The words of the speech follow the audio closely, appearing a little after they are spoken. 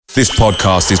This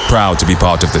podcast is proud to be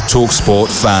part of the TalkSport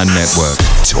Fan Network.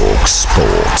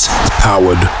 TalkSport.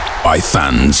 Powered by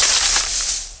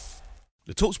fans.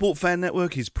 The TalkSport Fan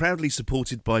Network is proudly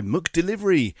supported by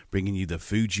McDelivery, bringing you the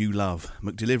food you love.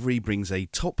 McDelivery brings a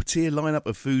top-tier lineup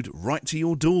of food right to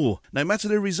your door. No matter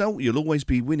the result, you'll always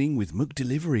be winning with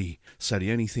McDelivery. So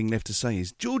the only thing left to say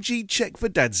is, Georgie, check for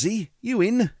Dadsy. You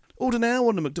in? Order now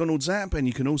on the McDonald's app, and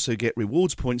you can also get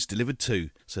rewards points delivered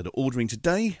too. So that ordering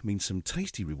today means some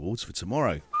tasty rewards for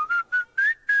tomorrow.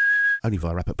 Only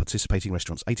via app at participating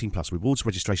restaurants. 18 plus. Rewards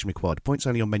registration required. Points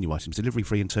only on menu items. Delivery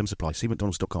free and terms apply. See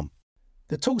mcdonalds.com.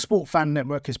 The TalkSport Fan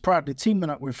Network is proudly teaming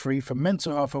up with Free for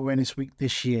Mental Health Awareness Week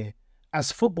this year.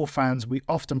 As football fans, we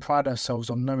often pride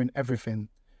ourselves on knowing everything,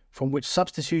 from which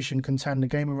substitution can turn the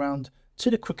game around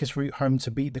to the quickest route home to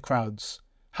beat the crowds.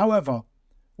 However,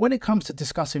 when it comes to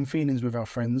discussing feelings with our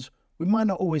friends, we might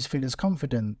not always feel as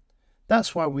confident.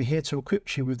 That's why we're here to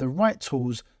equip you with the right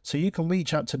tools so you can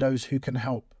reach out to those who can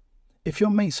help. If your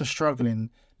mates are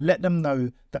struggling, let them know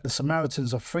that the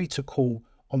Samaritans are free to call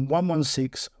on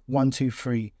 116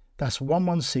 123. That's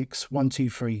 116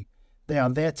 123. They are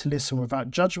there to listen without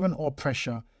judgment or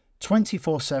pressure,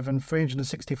 24/7,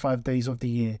 365 days of the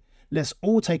year. Let's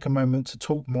all take a moment to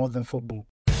talk more than football.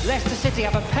 Leicester City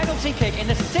have a penalty kick in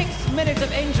the 6th minute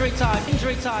of injury time. Knockout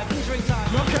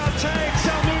takes,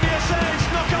 Almunia saves,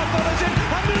 knockout follows in,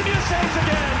 Almunia saves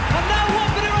again. And now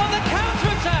Watford are on the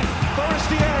counter-attack.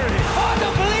 Forestieri. Oh, I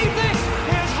don't believe this.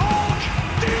 Here's Hulk.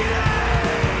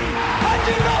 Deeney. I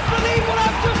do not believe what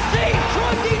I've just seen.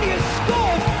 Troy Deeney has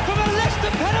scored from a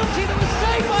Leicester penalty that was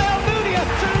saved by Almunia.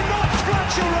 Do not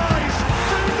scratch your eyes.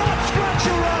 Do not scratch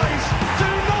your eyes. Do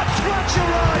not scratch your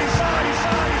eyes.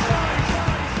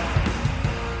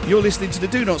 You're listening to the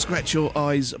Do Not Scratch Your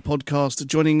Eyes podcast.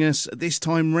 Joining us this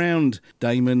time round,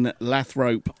 Damon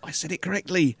Lathrope. I said it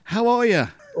correctly. How are you?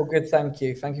 All good, thank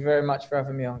you. Thank you very much for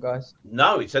having me on, guys.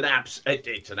 No, it's an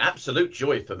absolute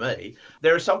joy for me.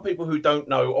 There are some people who don't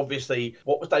know, obviously,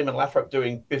 what was Damon Lathrope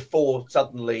doing before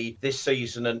suddenly this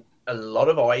season, and a lot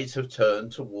of eyes have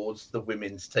turned towards the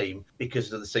women's team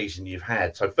because of the season you've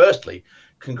had. So firstly,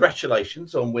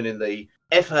 congratulations on winning the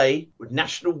FA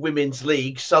National Women's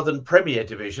League Southern Premier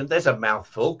Division. There's a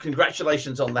mouthful.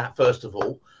 Congratulations on that, first of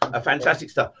all. Fantastic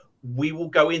stuff. We will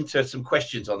go into some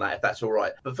questions on that, if that's all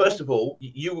right. But first of all,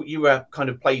 you kind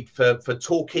of played for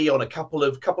Torquay on a couple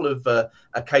of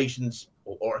occasions,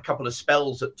 or a couple of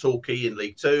spells at Torquay in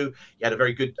League Two. You had a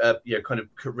very good kind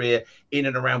of career in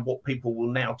and around what people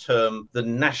will now term the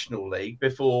National League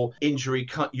before injury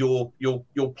cut your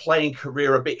playing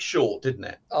career a bit short, didn't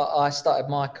it? I started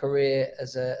my career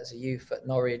as a youth at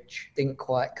Norwich. Didn't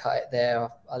quite cut it there.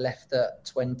 I left at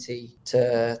 20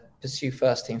 to pursue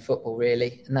first team football,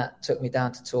 really, and that took me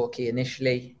down to Torquay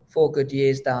initially. 4 good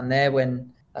years down there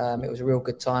when it was a real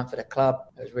good time for the club.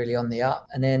 It was really on the up.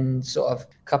 And then sort of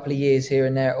a couple of years here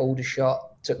and there at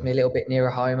Aldershot. Took me a little bit nearer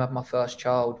home. I had my first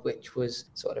child, which was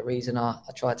sort of the reason I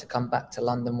tried to come back to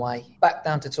London way. Back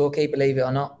down to Torquay, believe it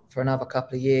or not, for another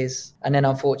couple of years. And then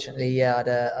unfortunately, I had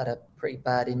a pretty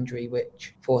bad injury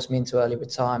which forced me into early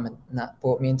retirement, and that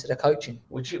brought me into the coaching.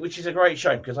 Which is a great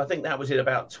shame, because I think that was in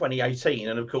about 2018,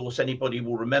 and of course anybody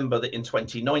will remember that in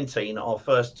 2019 our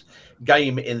first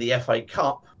game in the FA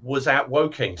Cup was at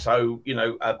Woking, so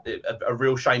a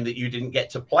real shame that you didn't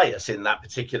get to play us in that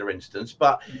particular instance,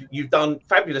 but you've done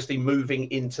fabulously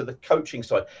moving into the coaching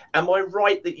side. Am I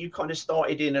right that you kind of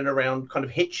started in and around kind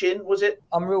of Hitchin, was it?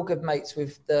 I'm real good mates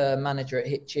with the manager at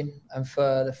Hitchin, and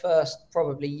for the first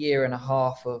probably year and a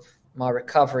half of my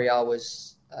recovery, I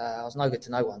was no good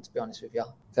to no one, to be honest with you.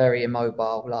 Very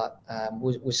immobile,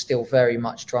 was still very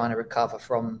much trying to recover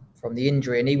from the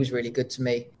injury, and he was really good to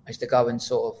me. I used to go and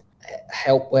sort of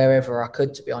help wherever I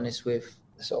could, to be honest, with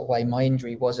the sort of way my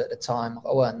injury was at the time.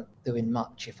 I weren't doing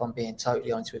much, if I'm being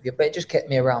totally honest with you, but it just kept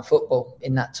me around football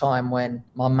in that time when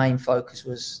my main focus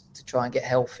was to try and get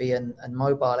healthy and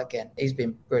mobile again. He's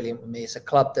been brilliant with me. It's a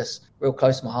club that's real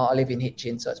close to my heart. I live in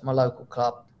Hitchin, so it's my local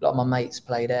club. A lot of my mates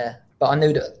play there. But I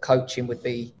knew that coaching would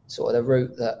be sort of the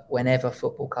route that whenever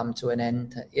football come to an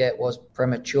end, it was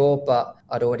premature, but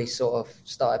I'd already sort of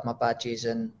started my badges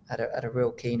and had a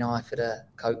real keen eye for the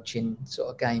coaching sort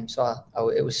of game. So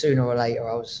it was sooner or later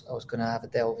I was going to have a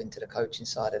delve into the coaching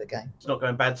side of the game. It's not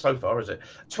going bad so far, is it?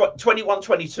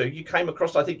 21-22, you came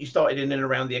across, I think you started in and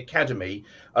around the academy,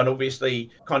 and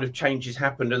obviously kind of changes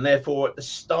happened, and therefore at the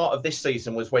start of this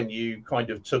season was when you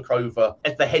kind of took over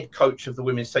as the head coach of the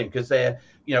women's team, because they're,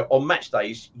 on match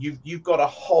days, you've got a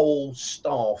whole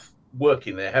staff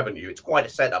working there, haven't you? It's quite a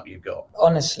setup you've got.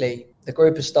 Honestly, the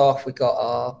group of staff we got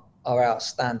are are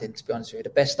outstanding, to be honest with you. The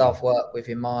best I've worked with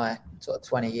in my sort of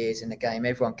 20 years in the game,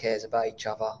 everyone cares about each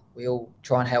other. We all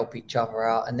try and help each other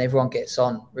out, and everyone gets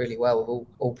on really well. We're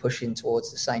all pushing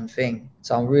towards the same thing.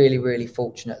 So I'm really, really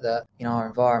fortunate that in our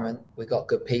environment, we've got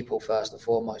good people first and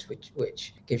foremost,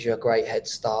 which gives you a great head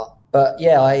start. But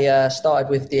yeah, I started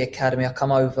with the academy. I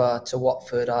come over to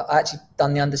Watford. I actually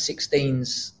done the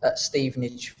under-16s at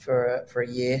Stevenage for a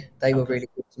year. They were really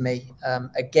good to me.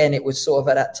 Again, it was sort of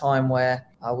at that time where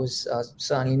I was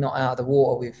certainly not out of the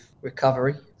water with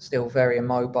recovery, still very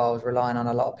immobile. I was relying on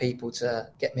a lot of people to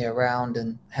get me around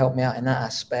and help me out in that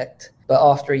aspect. But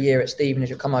after a year at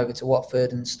Stevenage, I come over to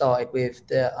Watford and started with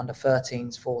the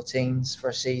under-13s, 14s for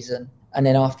a season. And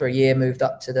then after a year, moved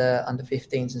up to the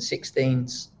under-15s and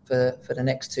 16s for the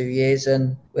next 2 years.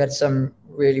 And we had some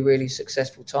really, really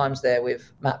successful times there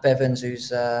with Matt Bevans,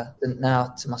 who's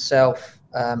now to myself,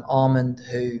 Armand,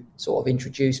 who sort of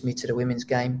introduced me to the women's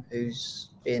game, who's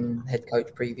been head coach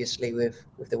previously with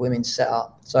the women's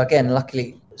setup. So again,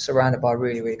 luckily surrounded by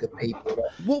really, really good people.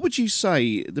 What would you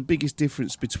say the biggest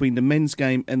difference between the men's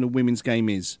game and the women's game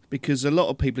is? Because a lot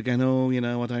of people are going,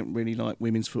 I don't really like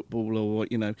women's football, or,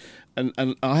 and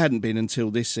I hadn't been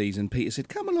until this season. Peter said,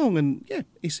 come along, and yeah,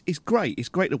 it's great. It's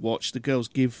great to watch. The girls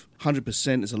give 100%.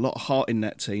 There's a lot of heart in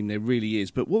that team. There really is.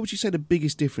 But what would you say the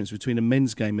biggest difference between the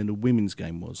men's game and the women's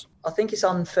game was? I think it's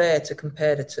unfair to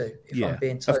compare the two, if I'm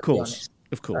being totally honest.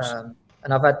 Of course.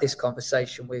 And I've had this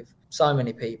conversation with so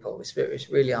many people. It's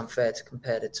really unfair to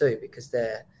compare the two because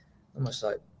they're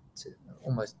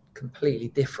almost completely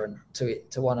different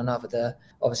to one another.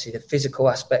 Obviously, the physical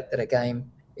aspect of the game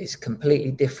is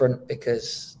completely different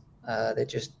because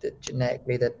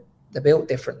genetically they're built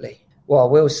differently. What I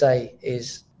will say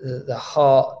is the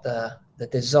heart, the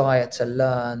desire to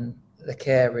learn, the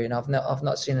caring. I've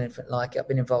not seen anything like it. I've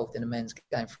been involved in the men's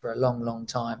game for a long, long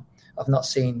time. I've not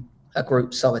seen a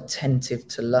group so attentive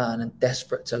to learn and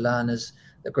desperate to learn as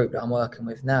the group that I'm working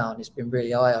with now, and it's been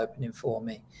really eye-opening for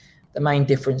me. The main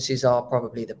differences are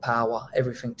probably the power,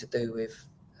 everything to do with,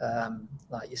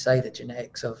 like you say, the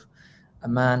genetics of a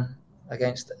man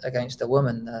against a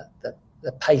woman.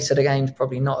 The pace of the game is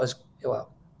probably not as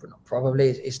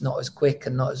it's not as quick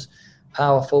and not as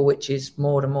powerful, which is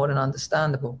more than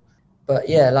understandable. But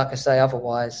yeah, like I say,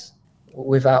 otherwise,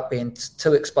 without being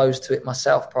too exposed to it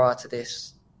myself prior to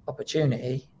this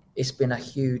opportunity, it's been a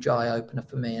huge eye-opener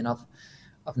for me, and I've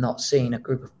not seen a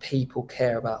group of people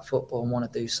care about football and want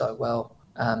to do so well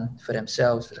for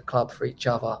themselves, for the club, for each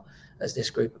other as this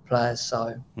group of players.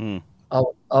 So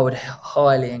I would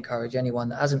highly encourage anyone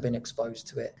that hasn't been exposed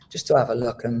to it just to have a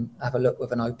look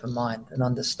with an open mind and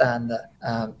understand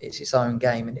that it's its own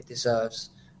game and it deserves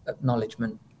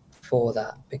acknowledgement for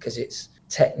that because it's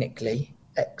technically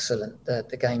excellent.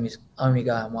 The game is only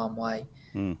going one way.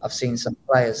 I've seen some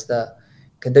players that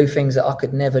can do things that I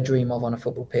could never dream of on a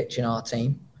football pitch in our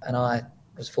team, and I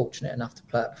was fortunate enough to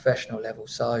play at a professional level.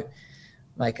 So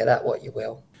make of that what you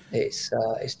will. It's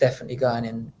definitely going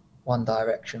in one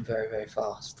direction very, very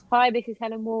fast. Hi, this is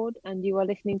Helen Ward, and you are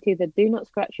listening to the Do Not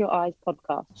Scratch Your Eyes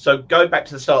podcast. So going back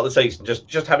to the start of the season,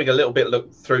 just having a little bit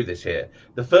look through this here.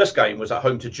 The first game was at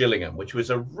home to Gillingham, which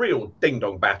was a real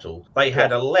ding-dong battle. They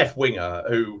had a left winger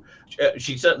who,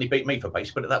 she certainly beat me for pace,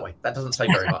 put it that way. That doesn't say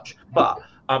very much. But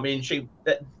I mean,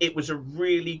 it was a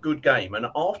really good game. And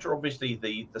after obviously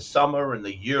the summer and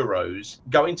the Euros,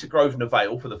 going to Grosvenor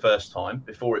Vale for the first time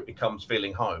before it becomes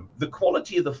feeling home, the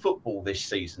quality of the football this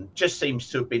season just seems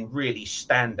to have been really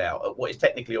standout at what is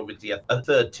technically obviously a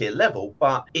third tier level,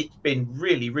 but it's been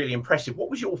really, really impressive. What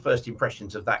was your first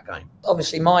impressions of that game?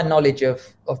 Obviously, my knowledge of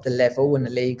the level and the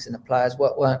leagues and the players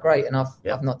weren't great, and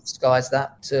I've not disguised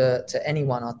that to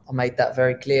anyone. I made that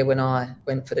very clear when I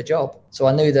went for the job. So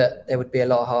I knew that there would be a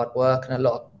lot of hard work and a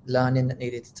lot of learning that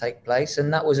needed to take place,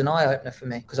 and that was an eye-opener for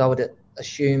me because I would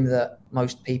assume that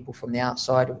most people from the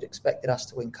outside would have expected us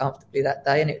to win comfortably that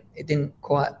day, and it didn't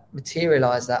quite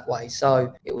materialise that way.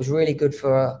 So it was really good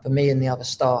for me and the other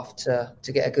staff to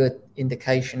get a good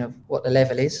indication of what the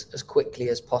level is as quickly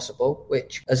as possible,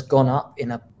 which has gone up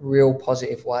in a real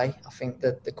positive way. I think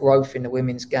that the growth in the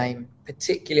women's game,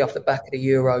 particularly off the back of the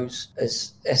Euros,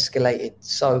 has escalated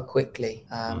so quickly,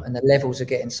 and the levels are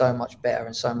getting so much better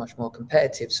and so much more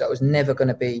competitive. So it was never going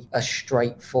to be a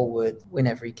straightforward win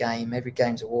every game. Every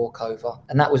game's a walkover. over.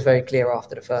 And that was very clear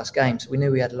after the first game. So we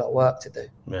knew we had a lot of work to do.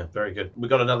 Yeah, very good. We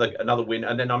got another win.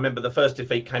 And then I remember the first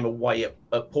defeat came away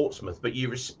at Portsmouth, but you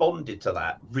responded to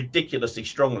that ridiculously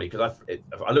strongly, because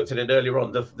I looked at it earlier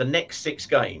on. The next 6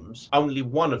 games, only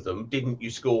one of them didn't you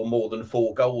score more than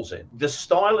 4 goals in. The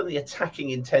style and the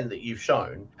attacking intent that you've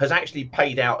shown has actually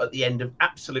paid out at the end of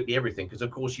absolutely everything, because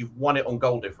of course you've won it on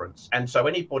goal difference. And so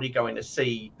anybody going to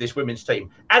see this women's team,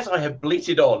 as I have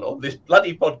bleated on this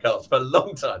bloody podcast for a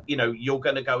long time, you're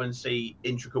going to go and see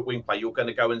intricate wing play, you're going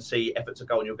to go and see effort to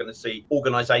goal, and you're going to see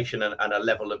organisation and a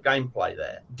level of gameplay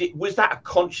there. Was that a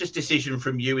conscious decision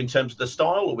from you in terms of the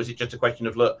style, or was it just a question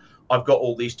of, look, I've got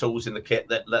all these tools in the kit,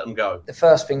 let them go? The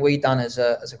first thing we done as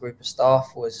a group of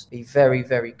staff was be very,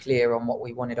 very clear on what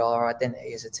we wanted our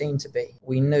identity as a team to be.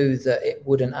 We knew that it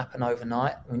wouldn't happen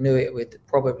overnight. We knew it would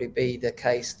probably be the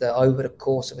case that over the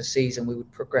course of a season we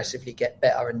would progressively get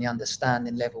better and the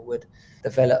understanding level would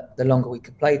develop the longer we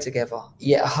could play together.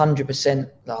 Yet 100%,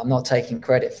 I'm not taking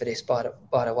credit for this, by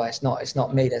the way. It's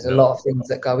not me. There's a lot of things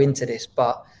that go into this,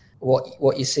 but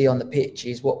what you see on the pitch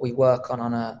is what we work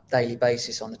on a daily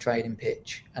basis on the training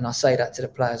pitch. And I say that to the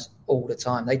players all the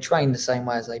time. They train the same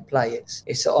way as they play.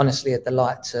 It's honestly a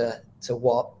delight to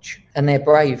watch. And they're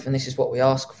brave, and this is what we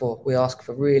ask for. We ask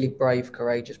for really brave,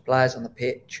 courageous players on the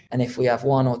pitch. And if we have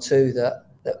one or two that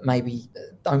maybe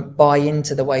don't buy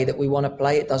into the way that we want to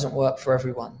play, it doesn't work for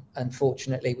everyone.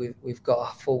 Unfortunately, we've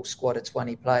got a full squad of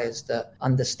 20 players that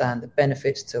understand the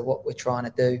benefits to what we're trying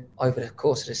to do. Over the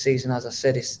course of the season, as I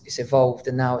said, it's evolved,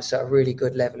 and now it's at a really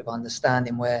good level of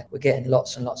understanding where we're getting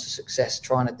lots and lots of success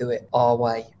trying to do it our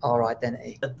way, our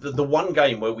identity. The one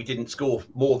game where we didn't score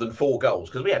more than 4 goals,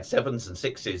 because we had 7s and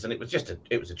 6s, and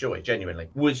it was a joy, genuinely,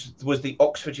 was the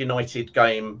Oxford United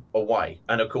game away.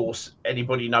 And of course,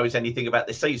 anybody knows anything about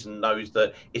this season knows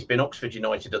that it's been Oxford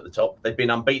United at the top. They've been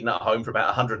unbeaten at home for about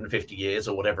 150 years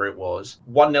or whatever it was.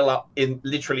 1-0 up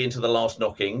literally into the last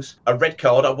knockings. A red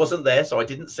card. I wasn't there, so I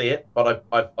didn't see it, but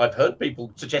I've heard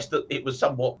people suggest that it was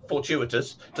somewhat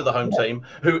fortuitous to the home team,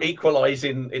 who equalise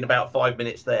in about 5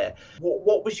 minutes there.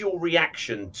 What was your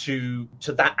reaction to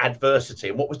that adversity,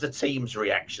 and what was the team's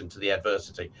reaction to the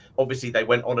adversity? Obviously, they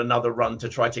went on another run to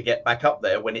try to get back up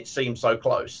there when it seemed so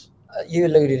close. You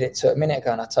alluded it to a minute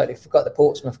ago, and I totally forgot the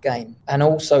Portsmouth game and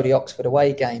also the Oxford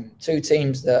away game. 2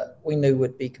 teams that we knew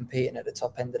would be competing at the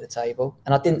top end of the table.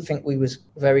 And I didn't think we was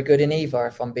very good in either,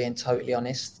 if I'm being totally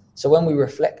honest. So when we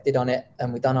reflected on it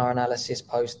and we done our analysis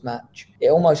post-match, it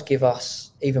almost gave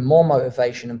us even more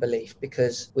motivation and belief,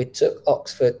 because we took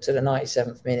Oxford to the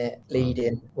 97th minute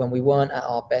leading when we weren't at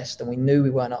our best, and we knew we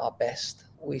weren't at our best.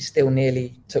 We still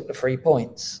nearly took the 3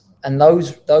 points. And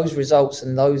those results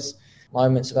and those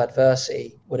moments of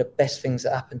adversity were the best things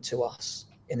that happened to us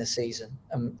in the season.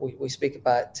 And we speak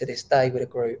about it to this day with a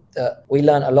group, that we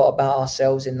learned a lot about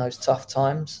ourselves in those tough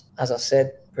times. As I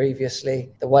said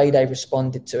previously, the way they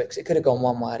responded to it, because it could have gone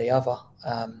one way or the other.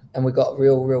 And we got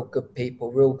real good people,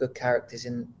 real good characters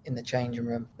in the changing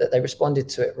room, that they responded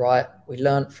to it right. We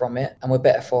learned from it, and we're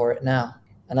better for it now.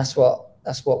 And that's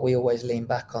what we always lean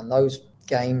back on. Those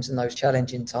games and those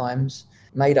challenging times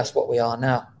made us what we are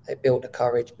now. They built the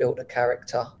courage, built the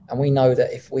character. And we know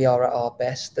that if we are at our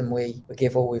best and we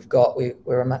give all we've got,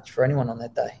 we're a match for anyone on their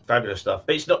day. Fabulous stuff.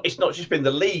 But it's not just been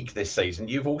the league this season.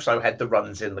 You've also had the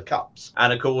runs in the cups.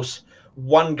 And of course,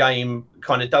 one game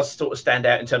kind of does sort of stand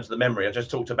out in terms of the memory. I just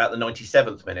talked about the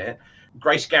 97th minute.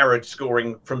 Grace Garrett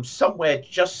scoring from somewhere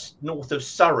just north of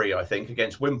Surrey, I think,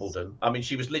 against Wimbledon. I mean,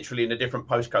 she was literally in a different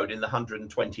postcode in the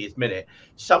 120th minute.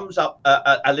 Sums up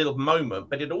a little moment,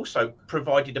 but it also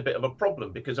provided a bit of a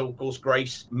problem, because, of course,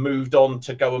 Grace moved on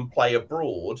to go and play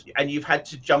abroad, and you've had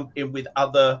to jump in with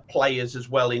other players as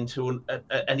well into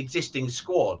an existing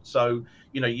squad. So,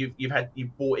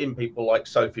 you've brought in people like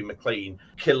Sophie McLean.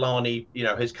 Killarney,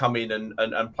 has come in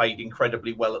and played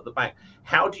incredibly well at the back.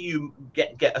 How do you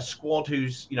get a squad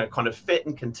who's, kind of fit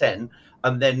and content,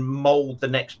 and then mould the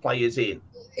next players in?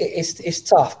 It's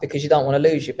tough, because you don't want to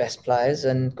lose your best players,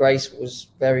 and Grace was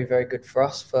very, very good for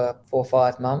us for 4 or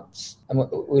 5 months, and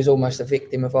was almost a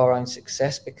victim of our own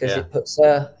success, because it puts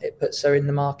her in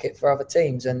the market for other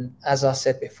teams. And as I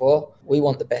said before, we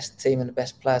want the best team and the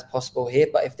best players possible here,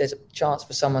 but if there's a chance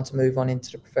for someone to move on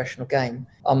into the professional game,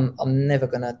 I'm never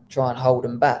going to try and hold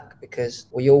them back, because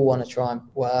we all want to try and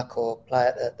work or play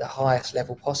at the highest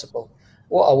level possible.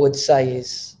 What I would say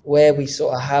is, where we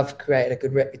sort of have created a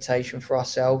good reputation for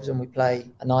ourselves and we play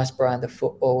a nice brand of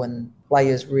football and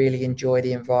players really enjoy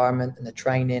the environment and the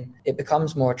training, it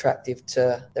becomes more attractive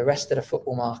to the rest of the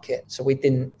football market. So we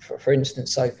didn't, for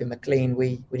instance, Sophie McLean,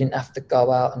 we didn't have to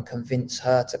go out and convince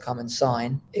her to come and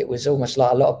sign. It was almost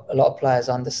like a lot of players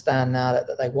understand now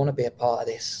that they want to be a part of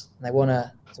this. and they want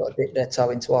to sort of dip their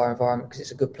toe into our environment because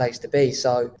it's a good place to be.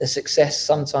 So the success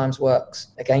sometimes works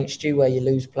against you, where you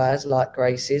lose players like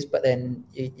Grace's, but then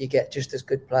you get just as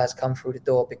good players come through the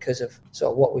door because of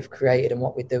sort of what we've created and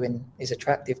what we're doing is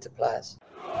attractive to players.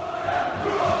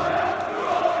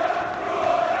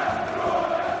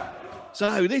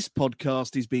 So this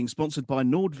podcast is being sponsored by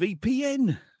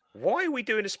NordVPN. Why are we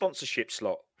doing a sponsorship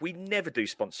slot? We never do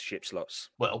sponsorship slots.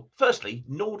 Well, firstly,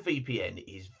 NordVPN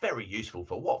is very useful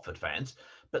for Watford fans.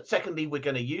 But secondly, we're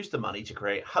going to use the money to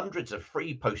create hundreds of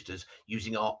free posters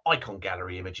using our icon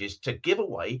gallery images to give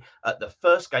away at the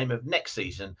first game of next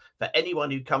season for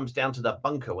anyone who comes down to the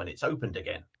bunker when it's opened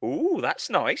again. Ooh, that's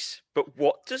nice. But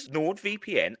what does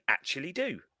NordVPN actually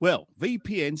do? Well,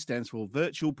 VPN stands for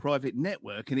Virtual Private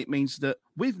Network, and it means that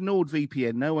with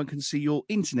NordVPN, no one can see your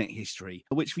internet history,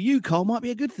 which for you, Carl, might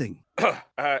be a good thing.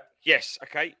 Yes,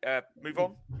 okay, move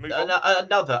on.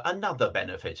 Another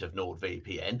benefit of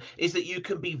NordVPN is that you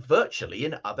can be virtually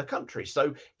in other countries.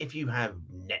 So if you have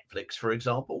Netflix, for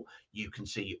example, you can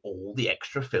see all the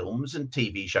extra films and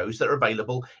TV shows that are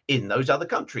available in those other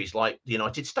countries, like the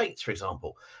United States, for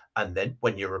example. And then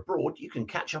when you're abroad, you can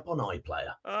catch up on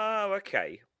iPlayer. Oh,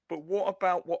 okay. But what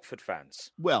about Watford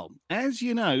fans? Well, as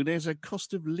you know, there's a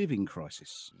cost of living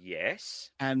crisis. Yes.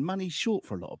 And money's short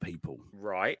for a lot of people.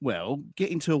 Right. Well,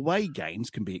 getting to away games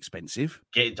can be expensive.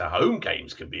 Getting to home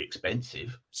games can be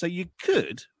expensive. So you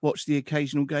could watch the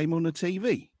occasional game on the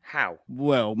TV. How?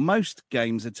 Well, most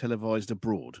games are televised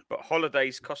abroad. But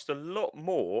holidays cost a lot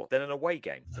more than an away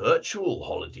game. Virtual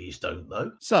holidays don't,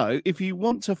 though. So, if you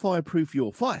want to fireproof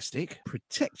your Fire Stick,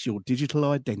 protect your digital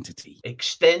identity.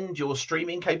 Extend your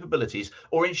streaming capabilities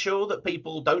or ensure that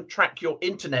people don't track your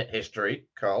internet history.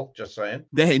 Carl, just saying.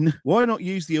 Then, why not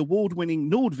use the award-winning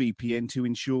NordVPN to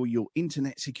ensure your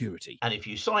internet security? And if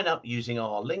you sign up using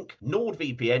our link,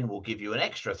 NordVPN will give you an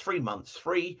extra 3 months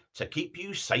free to keep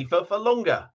you safer for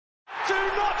longer. Do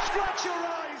not scratch your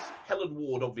eyes! Helen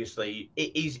Ward, obviously,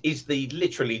 is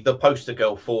literally the poster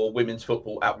girl for women's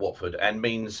football at Watford and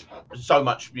means so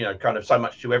much, so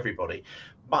much to everybody.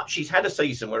 But she's had a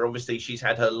season where obviously she's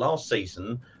had her last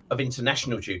season of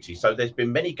international duty. So there's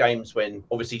been many games when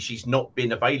obviously she's not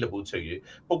been available to you.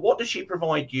 But what does she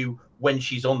provide you when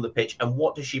she's on the pitch, and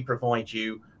what does she provide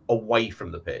you away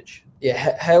from the pitch?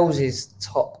 Yeah, Hells is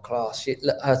top class.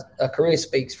 Her career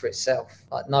speaks for itself.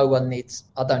 Like I don't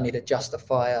need to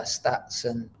justify her stats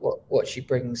and what she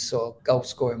brings sort of goal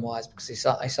scoring wise, because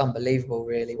it's unbelievable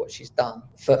really what she's done.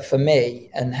 For me,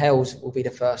 and Hells will be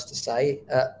the first to say,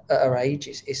 at her age,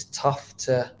 it's tough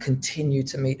to continue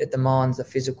to meet the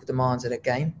physical demands of the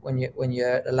game when you're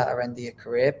at the latter end of your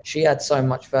career. She had so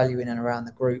much value in and around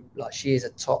the group. Like she is a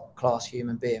top class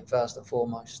human being first and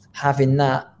foremost. Having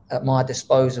that at my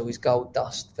disposal is gold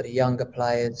dust for the younger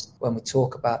players. When we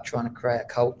talk about trying to create a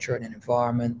culture and an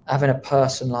environment, having a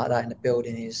person like that in the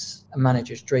building is a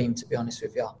manager's dream, to be honest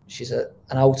with you. She's an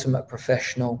ultimate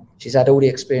professional. She's had all the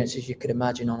experiences you could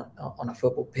imagine on a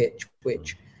football pitch,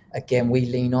 which again we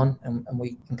lean on and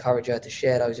we encourage her to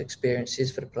share those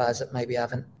experiences for the players that maybe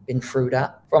haven't been through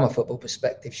that. From a football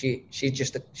perspective,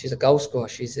 she's a goal scorer.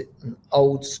 She's an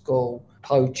old school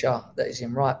poacher that is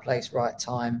in right place, right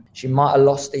time. She might have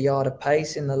lost a yard of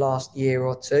pace in the last year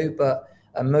or two, but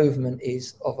her movement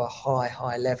is of a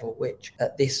high level, which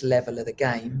at this level of the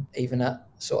game, even at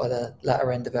sort of the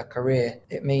latter end of her career,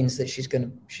 it means that she's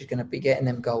going to be getting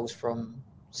them goals from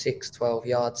 6-12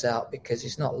 yards out, because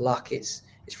it's not luck, it's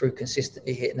through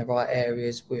consistently hitting the right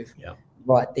areas with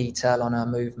right detail on her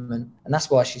movement. And that's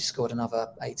why she's scored another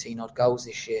 18 odd goals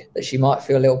this year. That she might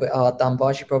feel a little bit hard done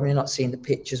by. She's probably not seen the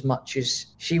pitch as much as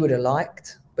she would have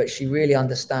liked, but she really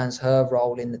understands her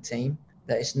role in the team,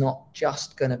 that it's not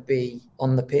just going to be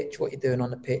on the pitch, what you're doing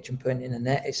on the pitch and putting it in the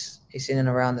net. It's in and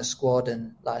around the squad,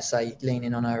 and like I say,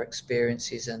 leaning on her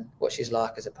experiences and what she's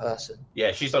like as a person.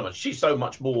 Yeah, she's so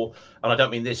much more, and I don't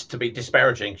mean this to be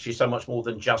disparaging, she's so much more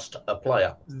than just a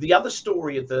player. The other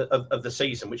story of the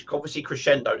season, which obviously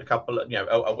crescendoed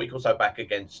a week or so back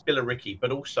against Billericay,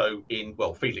 but also in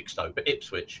Felixstowe, but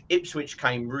Ipswich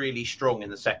came really strong in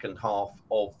the second half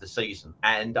of the season.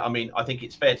 And I mean, I think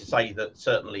it's fair to say that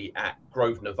certainly at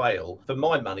Grosvenor Vale, for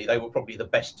my money, they were probably the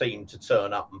best team to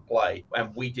turn up and play,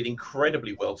 and we did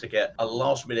incredibly well to get a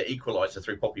last-minute equaliser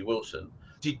through Poppy Wilson.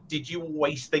 Did you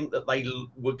always think that they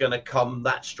were going to come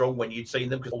that strong when you'd seen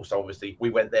them? Because also, obviously, we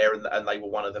went there and they were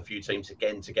one of the few teams,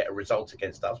 again, to get a result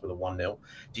against us with a 1-0.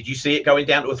 Did you see it going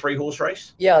down to a 3-horse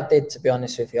race? Yeah, I did, to be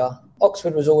honest with you.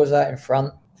 Oxford was always out in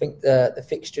front think the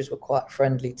fixtures were quite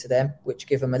friendly to them, which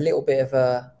give them a little bit of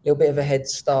a head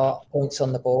start, points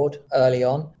on the board early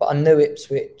on. But I knew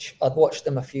Ipswich. I'd watched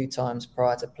them a few times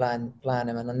prior to playing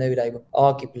them, and I knew they were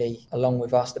arguably, along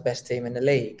with us, the best team in the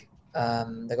league.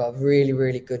 They've got a really,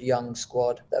 really good young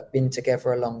squad that have been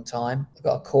together a long time. They've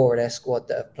got a core of their squad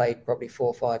that have played probably 4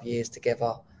 or 5 years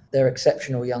together. They're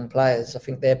exceptional young players. I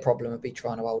think their problem would be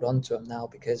trying to hold on to them now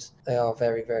because they are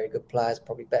very, very good players,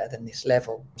 probably better than this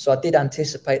level. So I did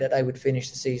anticipate that they would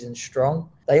finish the season strong.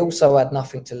 They also had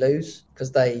nothing to lose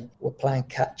because they were playing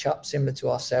catch-up similar to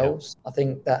ourselves. I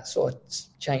think that sort of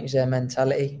changed their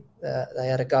mentality. They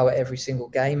had a go at every single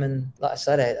game, and like I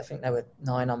said, I think they were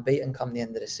 9 unbeaten come the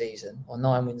end of the season, or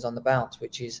 9 wins on the bounce,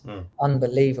 which is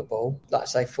unbelievable. Like I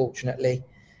say, fortunately,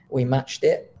 we matched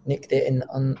it, nicked it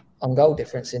on goal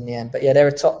difference in the end. But yeah, they're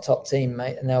a top team,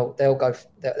 mate, and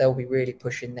they'll be really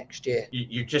pushing next year.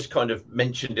 You just kind of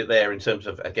mentioned it there in terms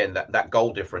of, again, that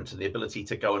goal difference and the ability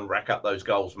to go and rack up those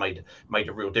goals made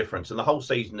a real difference. And the whole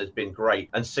season has been great,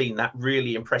 and seen that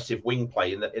really impressive wing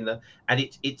play and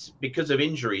it's because of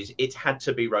injuries, it's had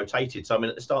to be rotated. So I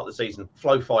mean, at the start of the season,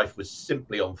 Flo Fife was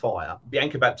simply on fire.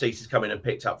 Bianca Baptiste has come in and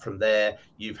picked up from there.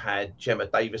 You've had Gemma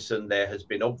Davison. There has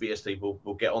been, obviously,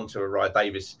 we'll get on to Araya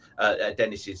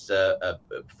Dennis's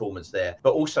performance there,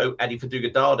 but also Adi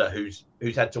Faduga-Dada, who's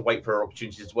had to wait for her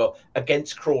opportunities as well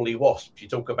against Crawley Wasps. You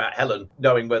talk about Helen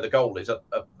knowing where the goal is,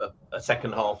 a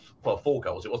second half for 4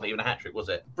 goals. It wasn't even a hat-trick, was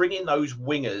it? Bringing those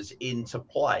wingers into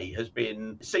play has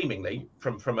been seemingly,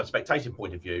 from a spectating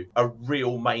point of view, a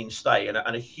real mainstay and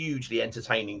a hugely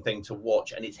entertaining thing to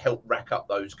watch, and it's helped rack up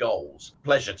those goals.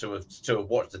 Pleasure to have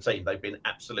watched the team. They've been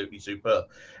absolutely superb.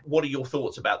 What are your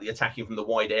thoughts about the attacking from the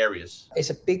wide areas? It's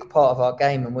a big part of our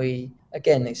game, and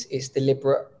it's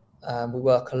deliberate. We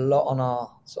work a lot on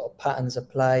our sort of patterns of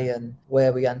play and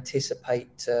where we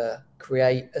anticipate to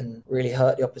create and really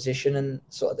hurt the opposition, and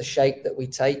sort of the shape that we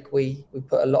take. We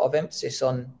put a lot of emphasis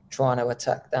on trying to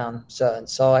attack down certain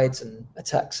sides and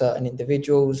attack certain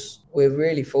individuals. We're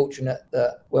really fortunate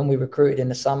that when we recruited in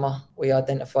the summer, we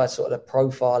identified sort of the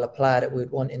profile of player that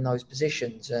we'd want in those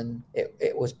positions, and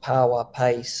it was power,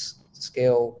 pace,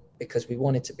 skill, because we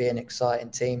wanted to be an exciting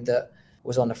team that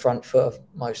was on the front foot of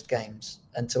most games.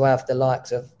 And to have the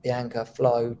likes of Bianca,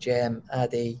 Flo, Jem,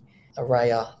 Addy,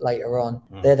 Araya later on,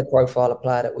 they're the profile of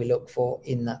player that we look for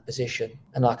in that position.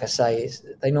 And like I say,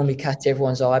 they normally catch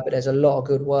everyone's eye, but there's a lot of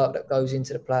good work that goes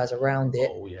into the players around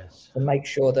it to make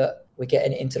sure that we're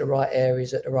getting it into the right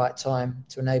areas at the right time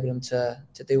to enable them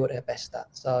to do what they're best at.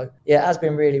 So yeah, it has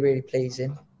been really, really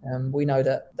pleasing. We know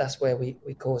that that's where we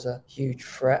cause a huge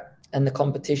threat. And the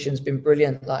competition's been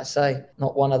brilliant. Like I say,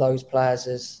 not one of those players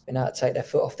has been able to take their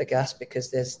foot off the gas because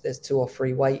there's 2 or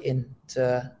 3 waiting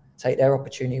to take their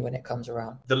opportunity when it comes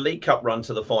around. The League Cup run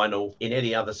to the final in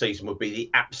any other season would be the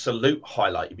absolute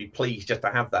highlight. You'd be pleased just to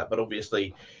have that. But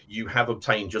obviously, you have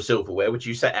obtained your silverware, which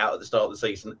you set out at the start of the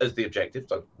season as the objective.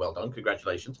 So well done.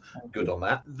 Congratulations. Good on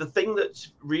that. The thing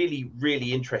that's really,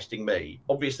 really interesting me,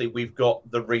 obviously, we've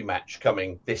got the rematch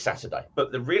coming this Saturday.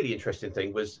 But the really interesting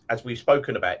thing was, as we've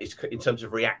spoken about, is in terms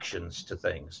of reactions to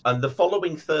things. And the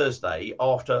following Thursday,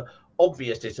 after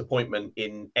obvious disappointment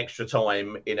in extra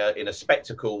time in a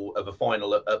spectacle of a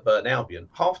final at Burton Albion,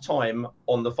 half time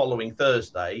on the following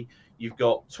Thursday, you've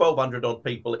got 1,200 odd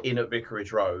people in at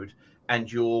Vicarage Road,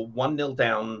 and you're 1-0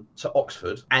 down to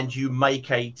Oxford, and you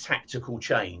make a tactical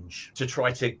change to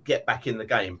try to get back in the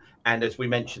game. And as we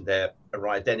mentioned there,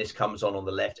 Araya Dennis comes on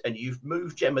the left, and you've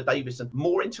moved Gemma Davison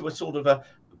more into a sort of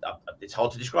it's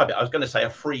hard to describe it. I was going to say a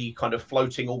free kind of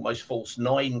floating, almost false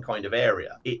 9 kind of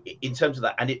area in terms of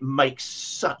that. And it makes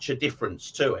such a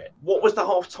difference to it. What was the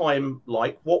half-time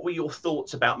like? What were your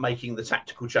thoughts about making the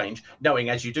tactical change,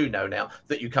 knowing, as you do know now,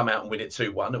 that you come out and win it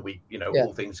 2-1 and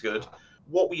all things good?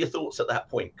 What were your thoughts at that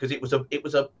point? Because it was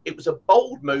a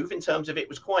bold move in terms of it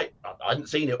was quite. I hadn't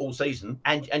seen it all season,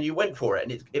 and you went for it,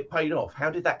 and it paid off.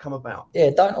 How did that come about? Yeah,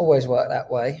 it don't always work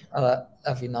that way.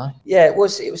 Have you know? Yeah, it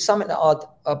was something that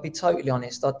I'd be totally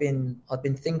honest. I'd been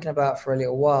thinking about for a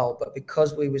little while, but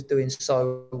because we was doing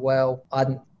so well, I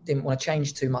didn't want to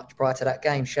change too much prior to that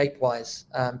game shape-wise.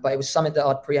 But it was something that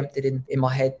I'd preempted in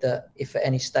my head that if at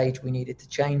any stage we needed to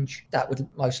change, that would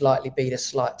most likely be the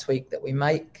slight tweak that we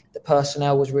make. The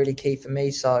personnel was really key for me.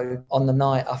 So on the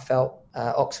night, I felt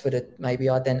Oxford had maybe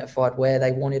identified where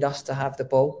they wanted us to have the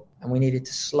ball, and we needed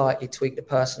to slightly tweak the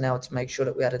personnel to make sure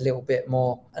that we had a little bit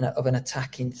more of an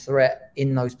attacking threat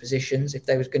in those positions. If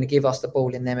they was going to give us the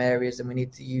ball in them areas, then we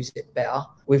needed to use it better.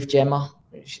 With Gemma,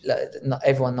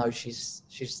 everyone knows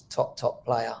she's top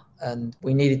player. and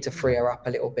we needed to free her up a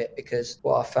little bit, because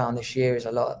what I found this year is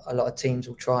a lot of teams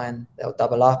will try and they'll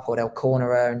double up or they'll corner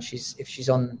her, and if she's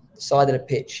on the side of the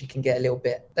pitch, she can get a little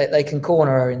bit. They can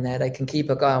corner her in there. They can keep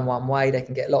her going one way. They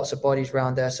can get lots of bodies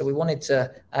around her. So we wanted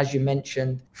to, as you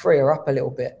mentioned, free her up a little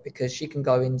bit, because she can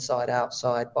go inside,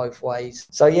 outside, both ways.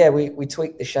 So yeah, we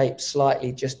tweaked the shape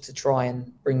slightly just to try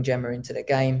and bring Gemma into the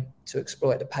game, to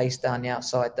exploit the pace down the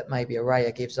outside that maybe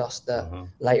Araya gives us that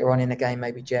later on in the game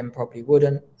maybe Gem probably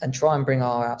wouldn't, and try and bring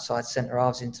our outside centre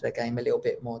halves into the game a little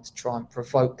bit more to try and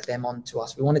provoke them onto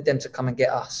us. We wanted them to come and get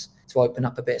us, to open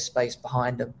up a bit of space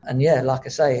behind them. And yeah, like I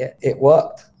say, it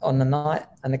worked on the night,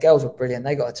 and the girls were brilliant.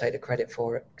 They got to take the credit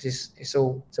for it, because it's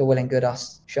all well and good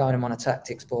us showing them on a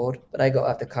tactics board, but they got to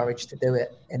have the courage to do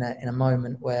it in a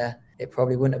moment where it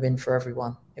probably wouldn't have been for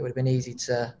everyone. It would have been easy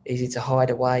to hide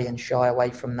away and shy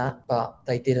away from that, but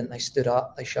they didn't. They stood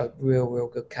up. They showed real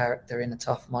good character in a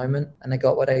tough moment, and they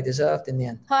got what they deserved in the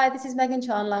end. Hi, this is Megan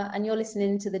Chandler, and you're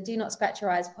listening to the Do Not Scratch Your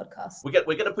Eyes podcast. We're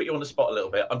going to put you on the spot a little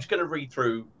bit. I'm just going to read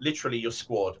through literally your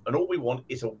squad, and all we want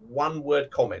is a one-word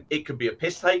comment. It could be a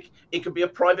piss take, it could be a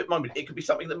private moment, it could be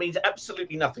something that means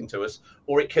absolutely nothing to us,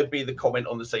 or it could be the comment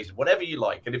on the season. Whatever you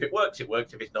like, and if it works, it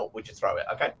works. If it's not, we'll just throw it,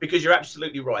 okay? Because you're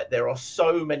absolutely right. There are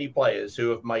so many players who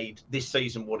have made this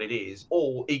season what it is,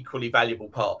 all equally valuable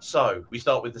parts. So we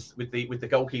start with the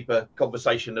goalkeeper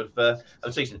conversation of the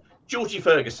season. Georgie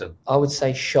Ferguson. I would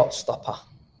say shot stopper.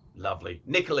 Lovely.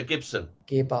 Nicola Gibson.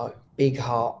 Gibbo. Big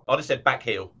heart. I just said back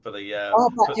heel for the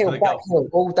back heel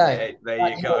all day. Yeah, there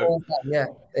back you go. Yeah,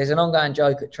 there's an ongoing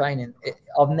joke at training.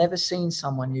 I've never seen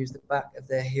someone use the back of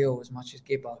their heel as much as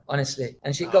Gibbo, honestly.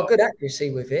 And she's got good accuracy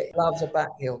with it. Loves a back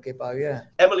heel, Gibbo, yeah.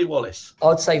 Emily Wallace. I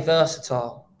would say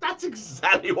versatile. That's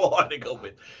exactly what I'd have gone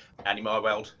with. Annie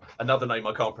Myweld, another name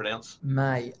I can't pronounce.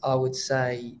 May, I would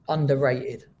say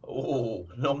underrated. Oh,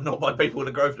 not by people in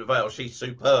the Grosvenor Vale. She's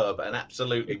superb and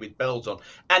absolutely with bells on.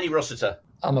 Annie Rossiter.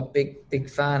 I'm a big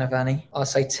fan of Annie. I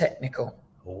say technical.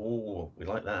 Oh, we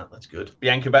like that. That's good.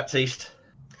 Bianca Baptiste.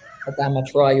 Adama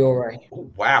Traore.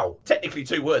 Oh, wow. Technically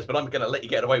 2 words, but I'm going to let you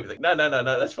get away with it. No.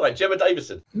 That's fine. Gemma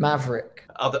Davison. Maverick.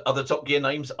 Other Top Gear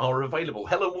names are available.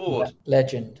 Helen Ward. Yeah,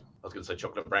 legend. I was going to say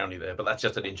chocolate brownie there, but that's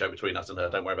just an in-joke between us and her.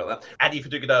 Don't worry about that. Addy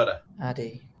Fadugadada.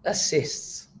 Addy.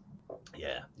 Assists.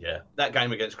 Yeah. That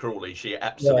game against Crawley, she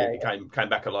absolutely came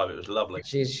back alive. It was lovely.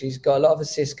 She's got a lot of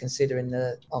assists considering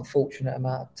the unfortunate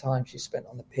amount of time she spent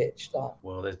on the pitch.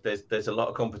 Well, there's a lot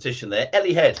of competition there.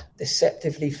 Ellie Head.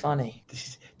 Deceptively funny.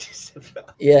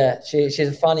 Yeah, she's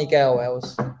a funny girl,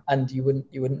 Els, and you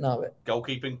wouldn't know it.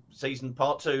 Goalkeeping season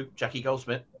part 2, Jackie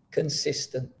Goldsmith.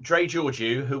 Consistent. Dre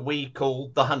Georgiou, who we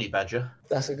call the Honey Badger.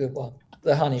 That's a good one.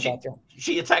 The Honey Badger.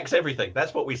 She attacks everything.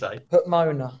 That's what we say. Put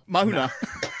Mona.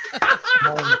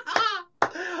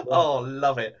 Oh,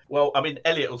 love it. Well, I mean,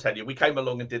 Elliot will tell you, we came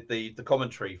along and did the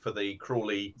commentary for the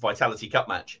Crawley Vitality Cup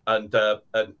match, and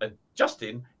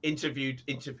Justin interviewed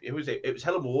who was it? It was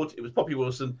Helen Ward, it was Poppy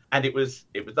Wilson, and it was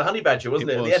the Honey Badger,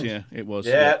 wasn't it? At the end? Yeah, it was.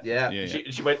 Yeah.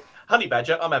 She went, Honey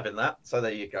Badger, I'm having that. So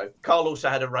there you go. Carl also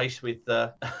had a race with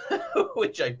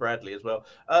with Jay Bradley as well.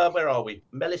 Where are we?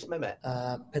 Melis Mehmet.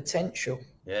 Potential.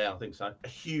 Yeah, I think so. A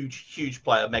huge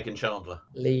player, Megan Chandler.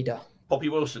 Leader. Poppy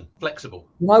Wilson, flexible.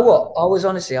 You know what? I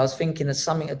was thinking of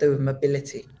something to do with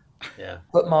mobility. Yeah.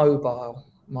 But mobile,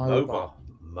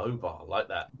 like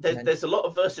that. There's a lot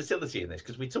of versatility in this,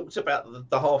 because we talked about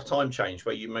the half-time change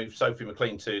where you moved Sophie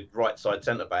McLean to right side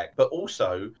centre-back, but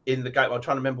also in the game, I'm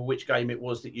trying to remember which game it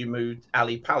was that you moved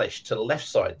Ali Palish to left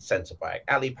side centre-back.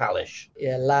 Ali Palish.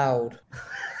 Yeah, loud.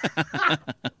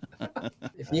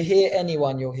 If you hear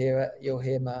anyone, you'll hear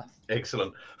Murph.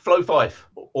 Excellent. Flo Fife,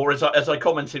 or as I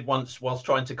commented once whilst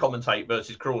trying to commentate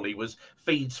versus Crawley, was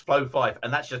feeds Flo Fife,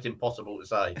 and that's just impossible to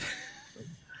say.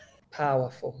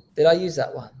 Powerful. Did I use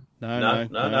that one? No.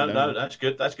 That's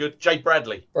good. Jade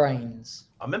Bradley. Brains.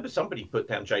 I remember somebody put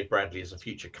down Jade Bradley as a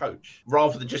future coach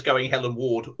rather than just going Helen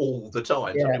Ward all the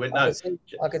time. Yeah, somebody went, no.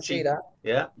 I could see that.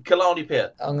 Yeah. Kalani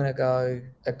Pitt. I'm going to go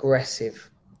aggressive.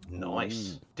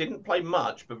 Nice. Didn't play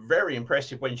much, but very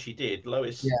impressive when she did.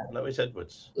 Lois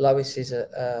Edwards. Lois is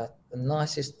the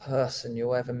nicest person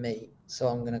you'll ever meet. So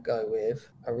I'm going to go with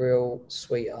a real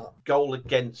sweetheart. Goal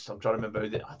against, I'm trying to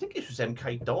remember I think this was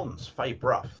MK Dons, Faye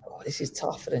Bruff. Oh, this is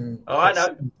tougher than... Oh, I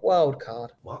know. Wild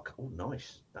card. Oh,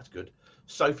 nice. That's good.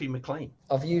 Sophie McLean.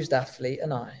 I've used athlete,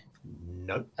 and I.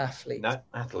 No. Athlete. No,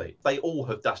 athlete. They all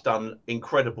have just done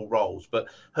incredible roles, but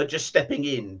her just stepping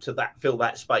in to fill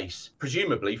that space,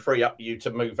 presumably free up you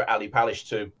to move Ali Palish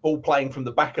to ball playing from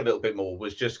the back a little bit more,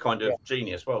 was just kind of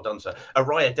genius. Well done, sir.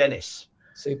 Araya Dennis.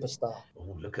 Superstar.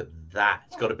 Oh, look at that.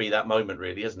 It's got to be that moment,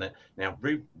 really, isn't it? Now,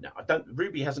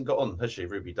 Ruby hasn't got on, has she,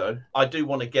 Ruby Doe? I do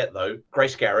want to get, though,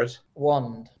 Grace Garrett.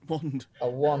 Wand. A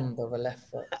wand of a left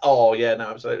foot. Oh, yeah, no,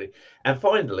 absolutely. And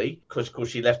finally, because of course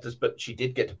she left us, but she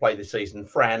did get to play this season,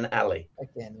 Fran Alley.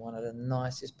 Again, one of the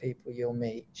nicest people you'll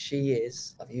meet. She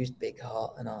is, I've used big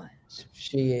heart and I.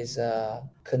 She is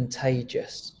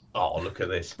contagious. Oh, look at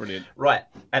this. Brilliant. Right.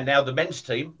 And now the men's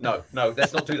team. No,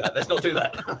 let's not do that. Let's not do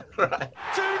that. Right.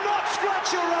 Do not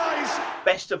scratch your eyes.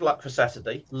 Best of luck for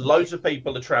Saturday. Loads of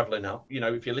people are travelling up. You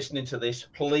know, if you're listening to this,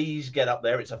 please get up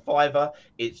there. It's a £5.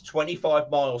 It's 25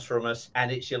 miles from us,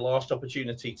 and it's your last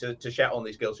opportunity to shout on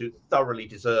these girls who thoroughly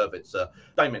deserve it, sir.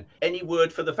 Damon, any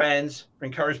word for the fans,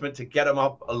 encouragement to get them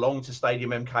up along to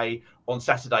Stadium MK on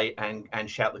Saturday and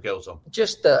shout the girls on?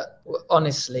 Just that,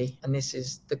 honestly, and this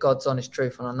is the God's honest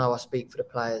truth, and I know I speak for the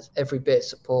players, every bit of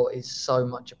support is so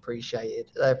much appreciated.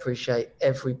 They appreciate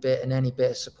every bit and any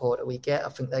bit of support that we get. I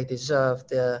think they deserve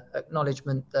the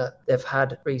acknowledgement that they've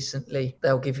had recently.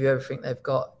 They'll give you everything they've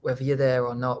got, whether you're there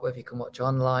or not, whether you can watch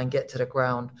online, get to the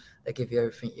ground. They give you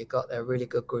everything you got. They're a really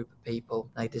good group of people.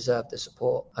 They deserve the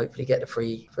support. Hopefully get the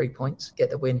three points,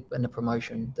 get the win and the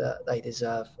promotion that they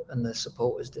deserve and the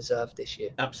supporters deserve this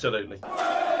year. Absolutely.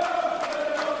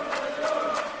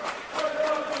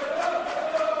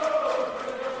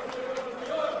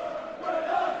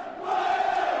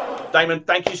 Damon,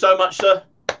 thank you so much, sir.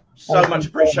 So much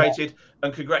appreciated.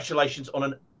 And congratulations on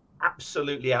an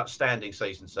absolutely outstanding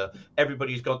season, sir.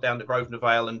 Everybody who's gone down to Grosvenor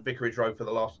Vale and Vicarage Road for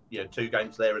the last 2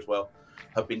 games there as well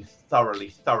have been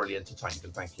thoroughly entertained,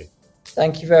 and thank you.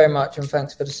 Thank you very much, and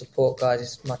thanks for the support, guys.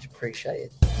 It's much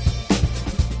appreciated.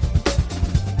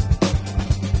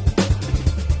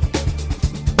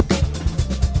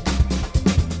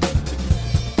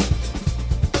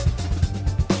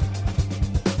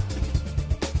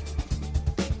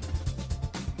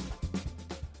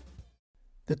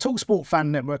 The TalkSport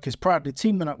Fan Network is proudly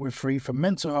teaming up with Free for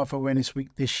Mental Health Awareness Week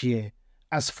this year.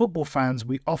 As football fans,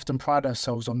 we often pride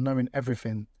ourselves on knowing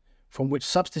everything, from which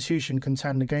substitution can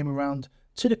turn the game around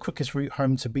to the quickest route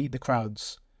home to beat the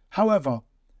crowds. However,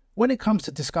 when it comes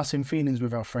to discussing feelings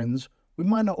with our friends, we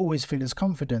might not always feel as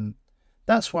confident.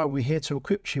 That's why we're here to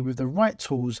equip you with the right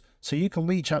tools so you can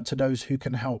reach out to those who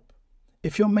can help.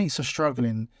 If your mates are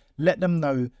struggling, let them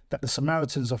know that the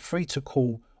Samaritans are free to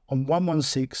call on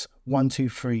 116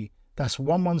 123. That's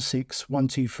 116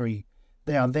 123.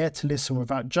 They are there to listen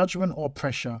without judgment or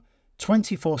pressure,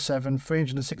 24/7,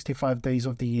 365 days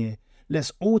of the year.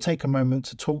 Let's all take a moment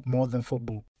to talk more than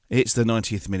football. It's the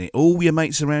 90th minute. All your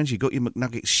mates around, you got your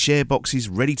McNuggets share boxes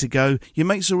ready to go. Your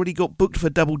mates already got booked for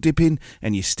double dipping,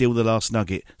 and you steal the last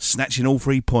nugget, snatching all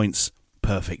 3 points.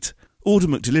 Perfect. Order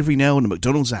McDelivery now on the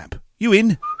McDonald's app. You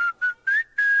in?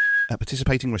 At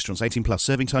participating restaurants, 18 plus,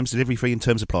 serving times, delivery free and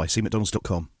terms apply. See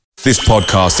mcdonalds.com. This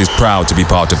podcast is proud to be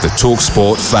part of the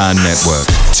TalkSport Fan Network.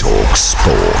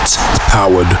 TalkSport.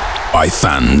 Powered by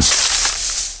fans.